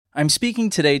I'm speaking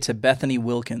today to Bethany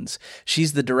Wilkins.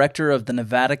 She's the director of the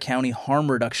Nevada County Harm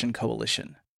Reduction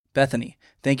Coalition. Bethany,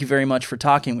 thank you very much for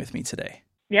talking with me today.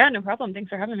 Yeah, no problem. Thanks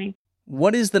for having me.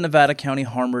 What is the Nevada County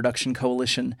Harm Reduction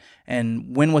Coalition,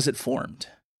 and when was it formed?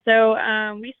 So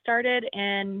we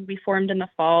formed in the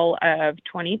fall of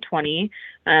 2020,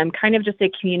 kind of just a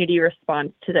community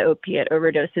response to the opiate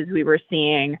overdoses we were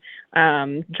seeing,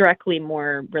 directly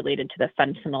more related to the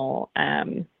fentanyl,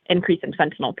 increase in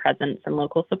fentanyl presence in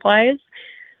local supplies.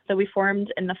 So we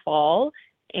formed in the fall,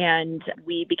 and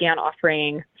we began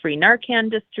offering free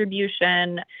Narcan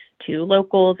distribution to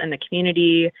locals in the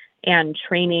community and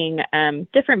training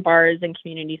different bars and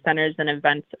community centers and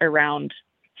events around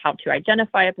how to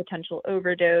identify a potential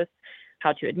overdose,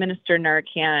 how to administer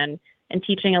Narcan, and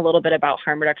teaching a little bit about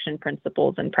harm reduction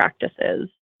principles and practices.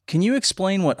 Can you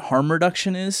explain what harm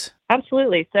reduction is?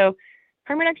 Absolutely. So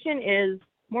harm reduction is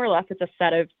more or less it's a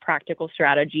set of practical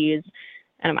strategies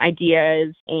and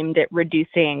ideas aimed at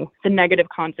reducing the negative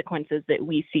consequences that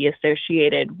we see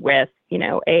associated with,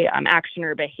 a action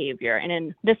or behavior. And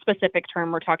in this specific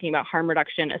term, we're talking about harm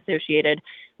reduction associated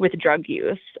with drug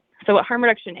use. So what harm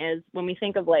reduction is, when we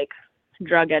think of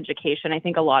drug education, I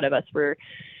think a lot of us were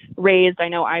raised, I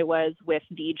know I was, with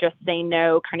the just say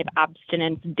no kind of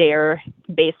abstinence dare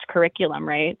based curriculum,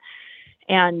 right?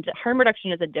 And harm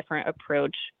reduction is a different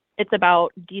approach. It's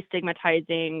about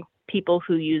destigmatizing people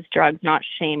who use drugs, not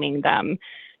shaming them.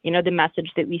 The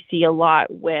message that we see a lot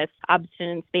with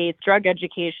abstinence-based drug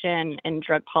education and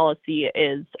drug policy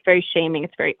is very shaming.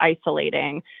 It's very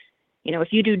isolating.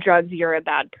 If you do drugs, you're a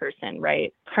bad person,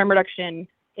 right? Harm reduction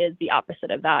is the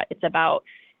opposite of that. It's about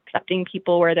accepting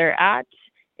people where they're at.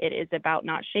 It is about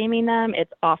not shaming them.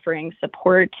 It's offering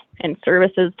support and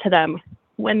services to them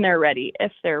when they're ready,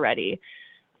 if they're ready.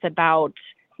 It's about,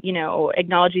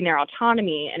 acknowledging their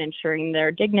autonomy and ensuring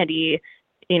their dignity.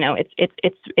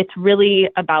 It's really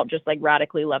about just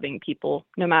radically loving people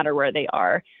no matter where they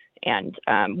are. And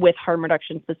with harm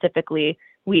reduction specifically,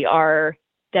 we are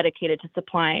dedicated to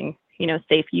supplying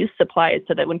safe use supplies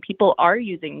so that when people are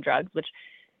using drugs, which,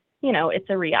 it's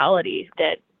a reality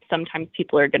that sometimes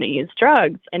people are going to use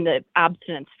drugs, and the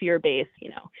abstinence fear-based,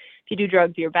 if you do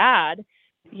drugs, you're bad,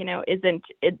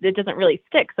 it doesn't really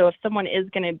stick. So if someone is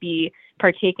going to be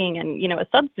partaking in, a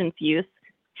substance use,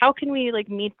 how can we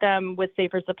meet them with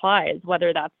safer supplies,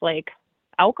 whether that's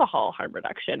alcohol harm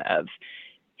reduction of,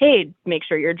 hey, make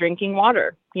sure you're drinking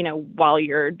water, while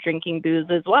you're drinking booze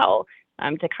as well,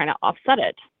 to kind of offset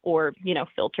it, or,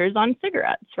 filters on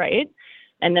cigarettes, right?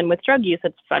 And then with drug use,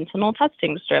 it's fentanyl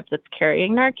testing strips, it's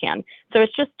carrying Narcan. So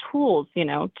it's just tools,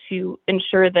 to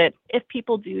ensure that if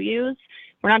people do use,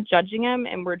 we're not judging them,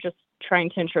 and we're just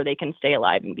trying to ensure they can stay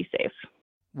alive and be safe.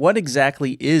 What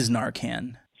exactly is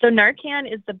Narcan? So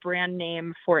Narcan is the brand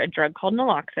name for a drug called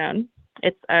naloxone.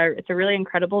 It's a really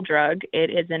incredible drug.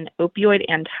 It is an opioid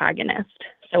antagonist.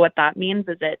 So what that means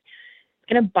is it's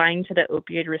going to bind to the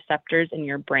opioid receptors in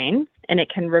your brain, and it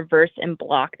can reverse and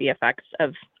block the effects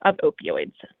of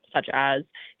opioids, such as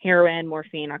heroin,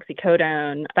 morphine,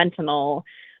 oxycodone, fentanyl.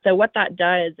 So what that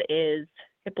does is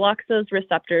it blocks those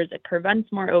receptors. It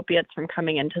prevents more opiates from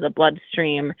coming into the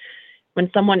bloodstream. When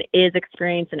someone is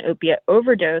experiencing an opiate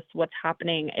overdose, what's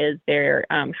happening is they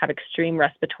have extreme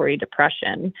respiratory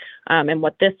depression. And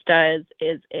what this does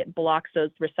is it blocks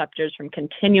those receptors from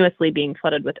continuously being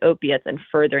flooded with opiates and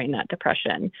furthering that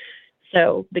depression.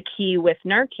 So the key with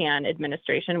Narcan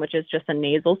administration, which is just a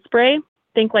nasal spray,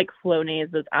 think like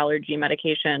Flonase, those allergy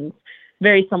medications,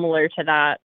 very similar to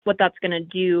that. What that's going to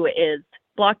do is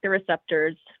block the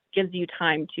receptors, gives you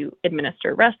time to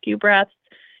administer rescue breaths,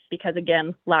 because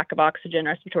again, lack of oxygen,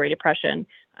 respiratory depression,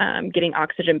 getting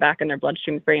oxygen back in their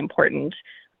bloodstream is very important.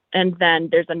 And then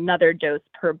there's another dose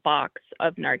per box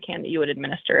of Narcan that you would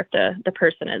administer if the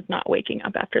person is not waking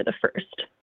up after the first.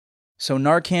 So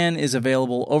Narcan is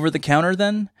available over the counter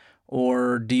then,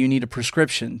 or do you need a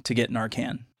prescription to get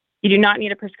Narcan? You do not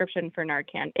need a prescription for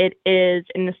Narcan. It is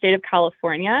in the state of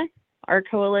California. Our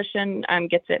coalition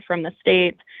gets it from the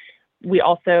state. We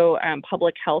also,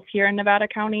 public health here in Nevada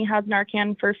County has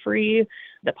Narcan for free,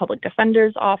 the public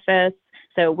defender's office.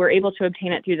 So we're able to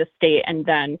obtain it through the state and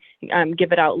then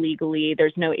give it out legally.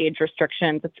 There's no age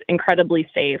restrictions. It's incredibly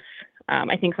safe.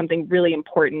 I think something really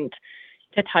important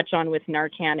to touch on with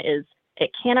Narcan is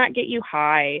it cannot get you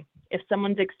high if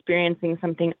someone's experiencing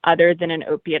something other than an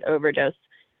opiate overdose.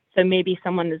 So maybe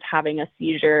someone is having a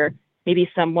seizure, maybe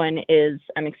someone is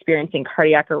experiencing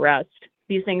cardiac arrest.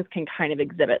 These things can kind of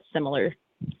exhibit similar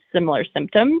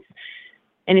symptoms.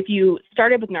 And if you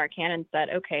started with Narcan and said,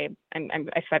 okay,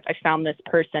 I found this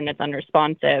person that's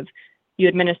unresponsive, you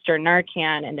administer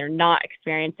Narcan and they're not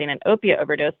experiencing an opiate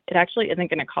overdose, it actually isn't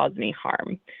going to cause any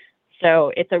harm.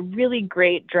 So it's a really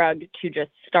great drug to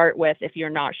just start with if you're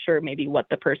not sure maybe what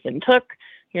the person took,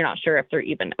 you're not sure if they're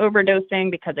even overdosing,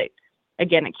 because it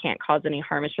can't cause any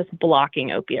harm. It's just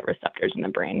blocking opiate receptors in the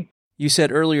brain. You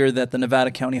said earlier that the Nevada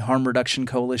County Harm Reduction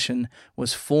Coalition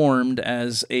was formed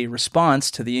as a response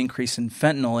to the increase in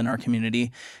fentanyl in our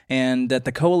community, and that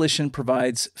the coalition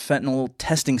provides fentanyl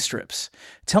testing strips.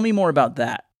 Tell me more about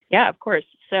that. Yeah, of course.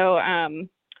 So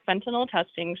fentanyl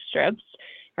testing strips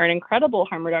are an incredible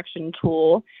harm reduction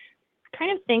tool.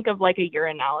 Kind of think of like a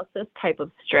urinalysis type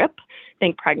of strip.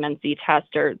 Think pregnancy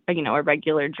test or, a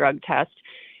regular drug test.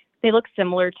 They look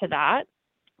similar to that.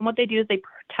 And what they do is they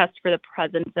test for the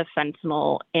presence of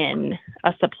fentanyl in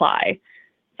a supply.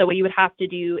 So what you would have to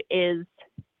do is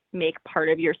make part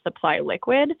of your supply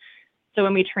liquid. So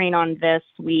when we train on this,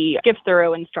 we give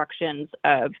thorough instructions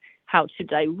of how to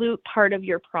dilute part of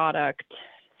your product,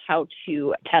 how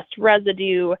to test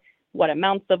residue, what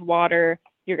amounts of water.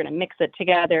 You're going to mix it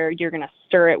together. You're going to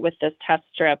stir it with this test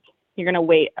strip. You're going to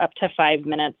wait up to 5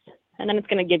 minutes, and then it's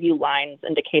going to give you lines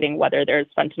indicating whether there's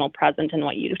fentanyl present in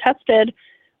what you tested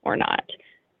or not.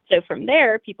 So from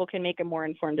there, people can make a more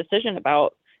informed decision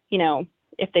about,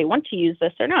 if they want to use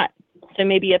this or not. So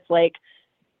maybe it's like,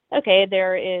 okay,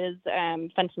 there is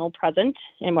fentanyl present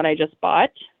in what I just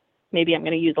bought. Maybe I'm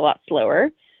going to use a lot slower.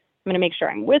 I'm going to make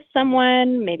sure I'm with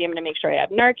someone. Maybe I'm going to make sure I have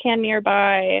Narcan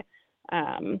nearby.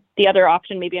 The other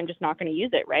option, maybe I'm just not going to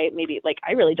use it, right? Maybe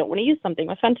I really don't want to use something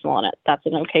with fentanyl in it. That's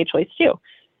an okay choice too.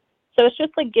 So it's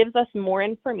just gives us more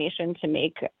information to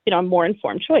make, a more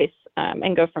informed choice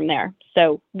and go from there.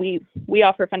 So we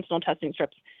offer fentanyl testing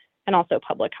strips, and also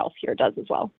public health here does as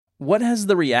well. What has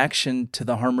the reaction to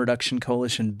the Harm Reduction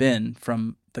Coalition been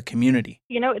from the community?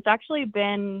 It's actually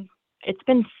been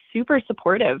super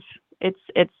supportive. It's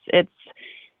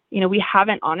we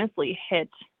haven't honestly hit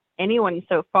anyone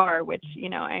so far, which,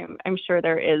 I'm sure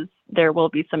there will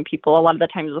be some people. A lot of the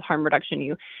times with harm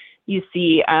reduction, you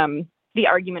see the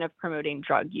argument of promoting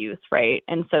drug use, right?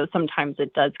 And so sometimes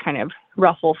it does kind of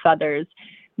ruffle feathers.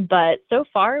 But so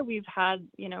far, we've had,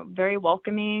 very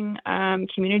welcoming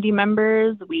community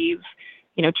members. We've,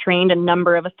 trained a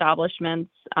number of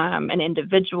establishments and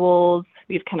individuals.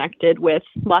 We've connected with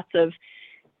lots of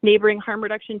neighboring harm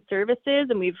reduction services,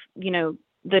 and we've,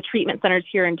 the treatment centers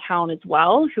here in town as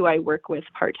well, who I work with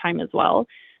part-time as well.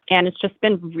 And it's just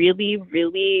been really,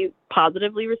 really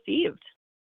positively received.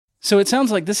 So it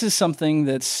sounds like this is something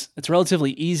it's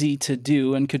relatively easy to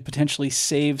do and could potentially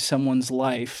save someone's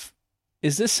life.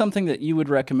 Is this something that you would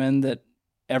recommend that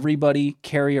everybody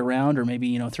carry around, or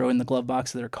maybe, throw in the glove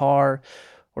box of their car,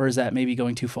 or is that maybe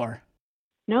going too far?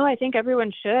 No, I think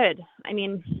everyone should. I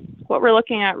mean, what we're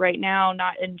looking at right now,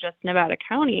 not in just Nevada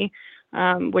County,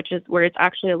 which is where it's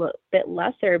actually a little bit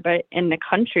lesser, but in the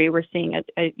country, we're seeing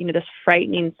this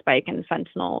frightening spike in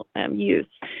fentanyl use,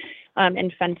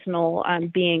 and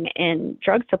fentanyl being in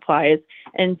drug supplies.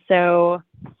 And so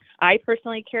I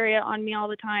personally carry it on me all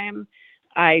the time.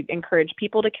 I encourage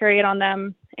people to carry it on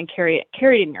them and carry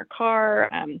it in your car.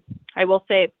 I will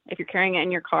say, if you're carrying it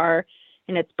in your car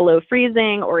and it's below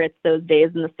freezing, or it's those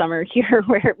days in the summer here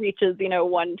where it reaches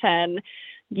 110,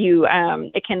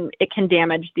 it can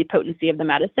damage the potency of the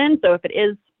medicine. So if it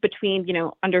is between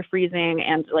under freezing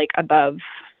and above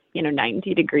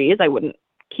 90 degrees, I wouldn't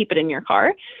keep it in your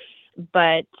car.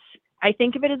 But I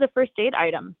think of it as a first aid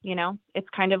item. It's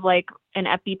kind of like an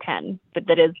EpiPen, but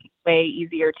that is way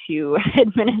easier to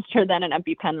administer than an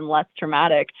EpiPen and less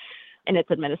traumatic in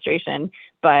its administration.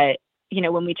 But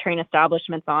when we train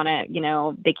establishments on it,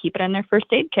 they keep it in their first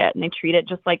aid kit and they treat it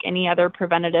just like any other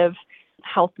preventative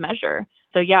health measure.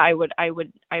 So yeah, I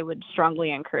would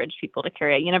strongly encourage people to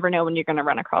carry it. You never know when you're going to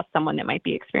run across someone that might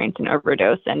be experiencing an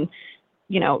overdose, and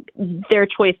their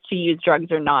choice to use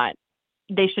drugs or not,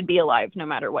 they should be alive no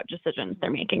matter what decisions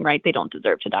they're making, right? They don't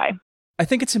deserve to die. I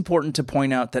think it's important to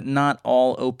point out that not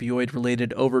all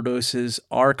opioid-related overdoses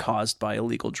are caused by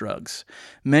illegal drugs.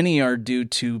 Many are due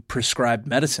to prescribed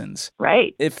medicines.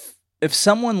 Right. If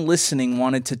someone listening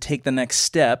wanted to take the next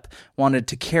step, wanted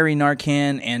to carry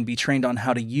Narcan and be trained on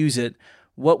how to use it,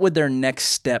 what would their next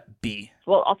step be?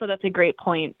 Well, also that's a great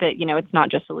point that, it's not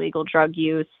just illegal drug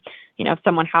use. If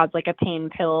someone has a pain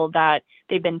pill that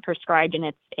they've been prescribed and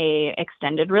it's a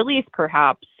extended release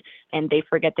perhaps, and they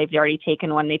forget they've already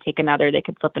taken one, they take another, they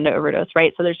could slip into overdose,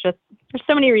 right? So there's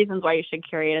so many reasons why you should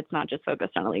carry it. It's not just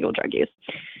focused on illegal drug use.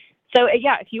 So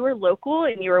yeah, if you were local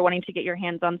and you were wanting to get your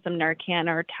hands on some Narcan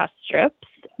or test strips,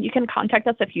 you can contact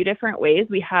us a few different ways.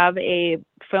 We have a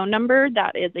phone number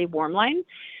that is a warm line.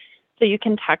 So you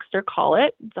can text or call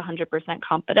it. It's 100%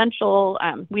 confidential.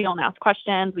 We don't ask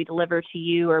questions. We deliver to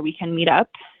you, or we can meet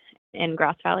up in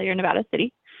Grass Valley or Nevada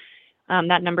City.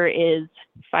 That number is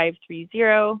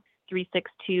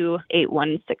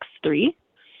 530-362-8163.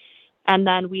 And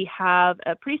then we have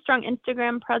a pretty strong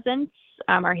Instagram presence.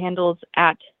 Our handle's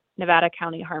at Nevada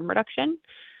County Harm Reduction.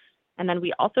 And then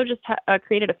we also just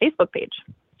created a Facebook page.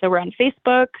 So we're on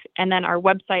Facebook, and then our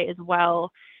website as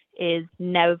well is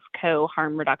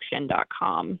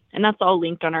nevcoharmreduction.com. And that's all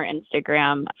linked on our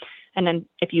Instagram. And then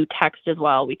if you text as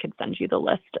well, we could send you the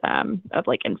list of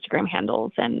like Instagram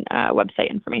handles and website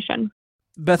information.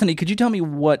 Bethany, could you tell me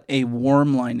what a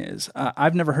warm line is?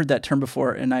 I've never heard that term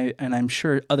before, and I'm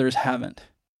sure others haven't.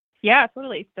 Yeah,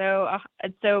 totally. So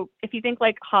if you think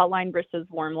like hotline versus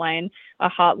warm line, a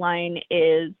hotline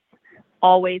is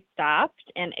always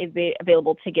staffed and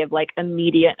available to give like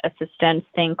immediate assistance.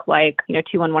 Think like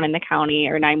 211 in the county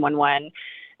or 911.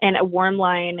 And a warm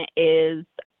line it's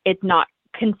not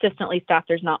consistently staffed.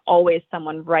 There's not always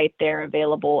someone right there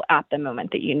available at the moment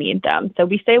that you need them. So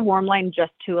we say warm line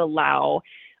just to allow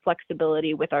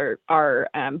flexibility with our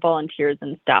volunteers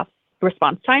and staff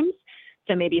response times.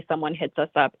 So maybe someone hits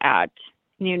us up at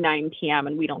 9 p.m.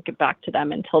 and we don't get back to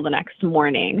them until the next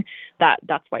morning.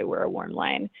 That's why we're a warm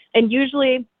line. And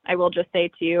usually, I will just say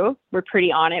to you, we're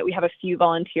pretty on it. We have a few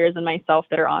volunteers and myself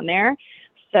that are on there.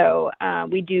 So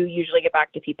we do usually get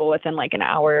back to people within like an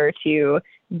hour or two,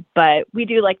 but we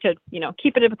do like to,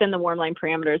 keep it within the warm line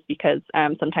parameters because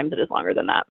sometimes it is longer than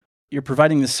that. You're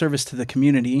providing this service to the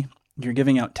community. You're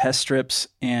giving out test strips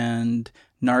and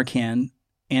Narcan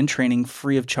and training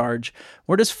free of charge.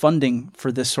 Where does funding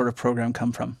for this sort of program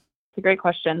come from? It's a great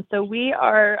question. So we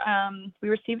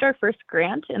received our first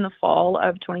grant in the fall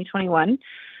of 2021.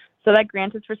 So that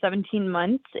grant is for 17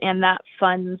 months, and that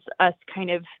funds us kind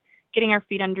of getting our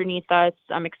feet underneath us,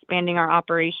 expanding our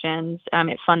operations.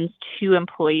 It funds 2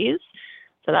 employees.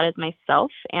 So that is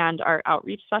myself and our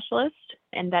outreach specialist.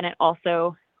 And then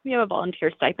we have a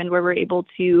volunteer stipend where we're able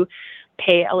to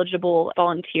pay eligible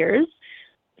volunteers.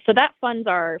 So that funds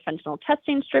our fentanyl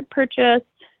testing strip purchase,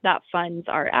 that funds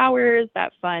our hours,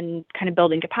 that funds kind of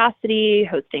building capacity,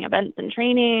 hosting events and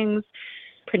trainings,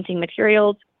 printing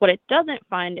materials. What it doesn't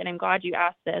fund, and I'm glad you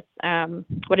asked this,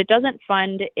 what it doesn't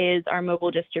fund is our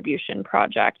mobile distribution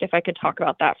project, if I could talk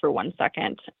about that for 1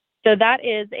 second. So that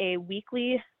is a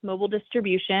weekly mobile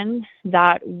distribution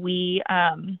that we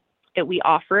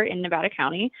offer in Nevada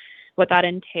County. What that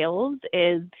entails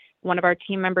is one of our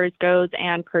team members goes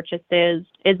and purchases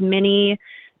as many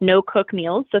no-cook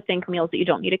meals, so think meals that you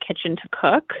don't need a kitchen to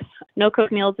cook,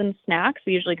 no-cook meals and snacks.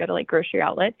 We usually go to like grocery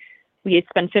outlet. We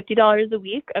spend $50 a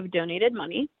week of donated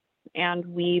money, and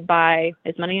we buy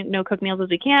as many no-cook meals as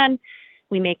we can.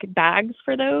 We make bags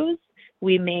for those.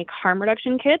 We make harm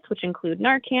reduction kits, which include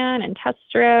Narcan and test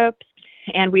strips,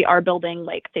 and we are building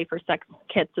like safer sex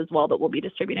kits as well that we'll be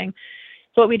distributing.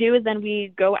 So what we do is then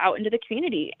we go out into the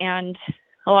community, and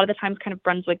a lot of the times kind of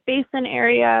Brunswick Basin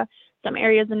area, some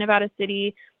areas in Nevada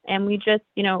City, and we just,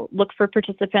 look for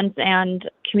participants and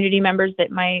community members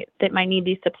that might need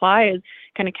these supplies,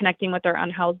 kind of connecting with our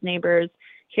unhoused neighbors,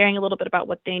 hearing a little bit about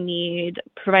what they need,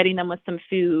 providing them with some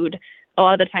food. A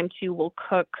lot of the time too, we'll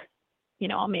cook,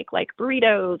 I'll make like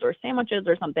burritos or sandwiches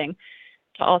or something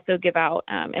to also give out.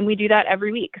 And we do that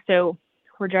every week. So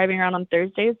we're driving around on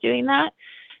Thursdays doing that.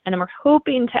 And then we're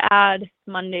hoping to add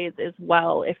Mondays as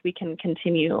well if we can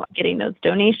continue getting those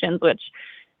donations, which,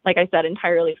 like I said,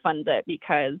 entirely funds it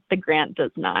because the grant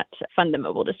does not fund the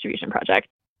mobile distribution project.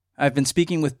 I've been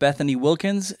speaking with Bethany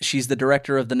Wilkins. She's the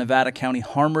director of the Nevada County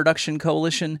Harm Reduction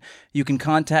Coalition. You can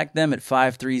contact them at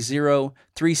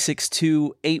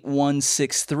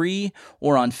 530-362-8163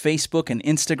 or on Facebook and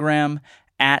Instagram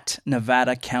at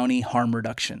Nevada County Harm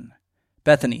Reduction.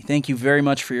 Bethany, thank you very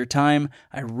much for your time.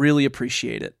 I really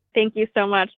appreciate it. Thank you so much.